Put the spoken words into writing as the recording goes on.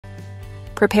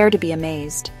Prepare to be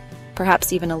amazed,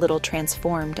 perhaps even a little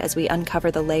transformed as we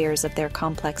uncover the layers of their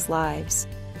complex lives.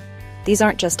 These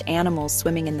aren't just animals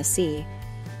swimming in the sea.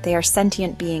 They are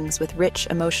sentient beings with rich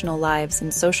emotional lives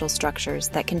and social structures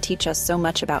that can teach us so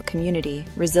much about community,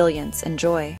 resilience, and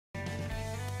joy.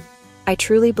 I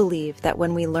truly believe that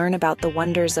when we learn about the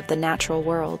wonders of the natural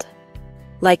world,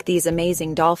 like these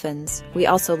amazing dolphins, we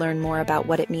also learn more about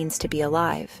what it means to be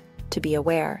alive, to be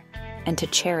aware, and to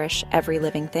cherish every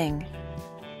living thing.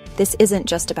 This isn't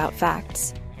just about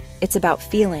facts. It's about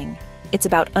feeling, it's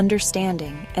about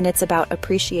understanding, and it's about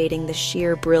appreciating the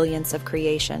sheer brilliance of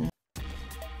creation.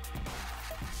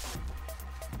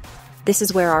 This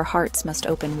is where our hearts must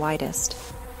open widest.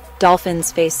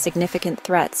 Dolphins face significant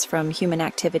threats from human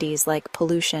activities like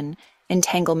pollution,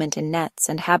 entanglement in nets,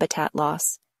 and habitat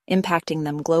loss, impacting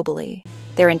them globally.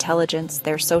 Their intelligence,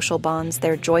 their social bonds,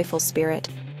 their joyful spirit,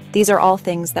 these are all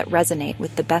things that resonate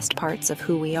with the best parts of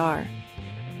who we are.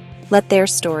 Let their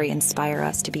story inspire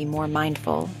us to be more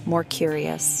mindful, more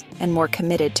curious, and more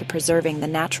committed to preserving the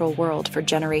natural world for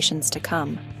generations to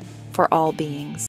come, for all beings.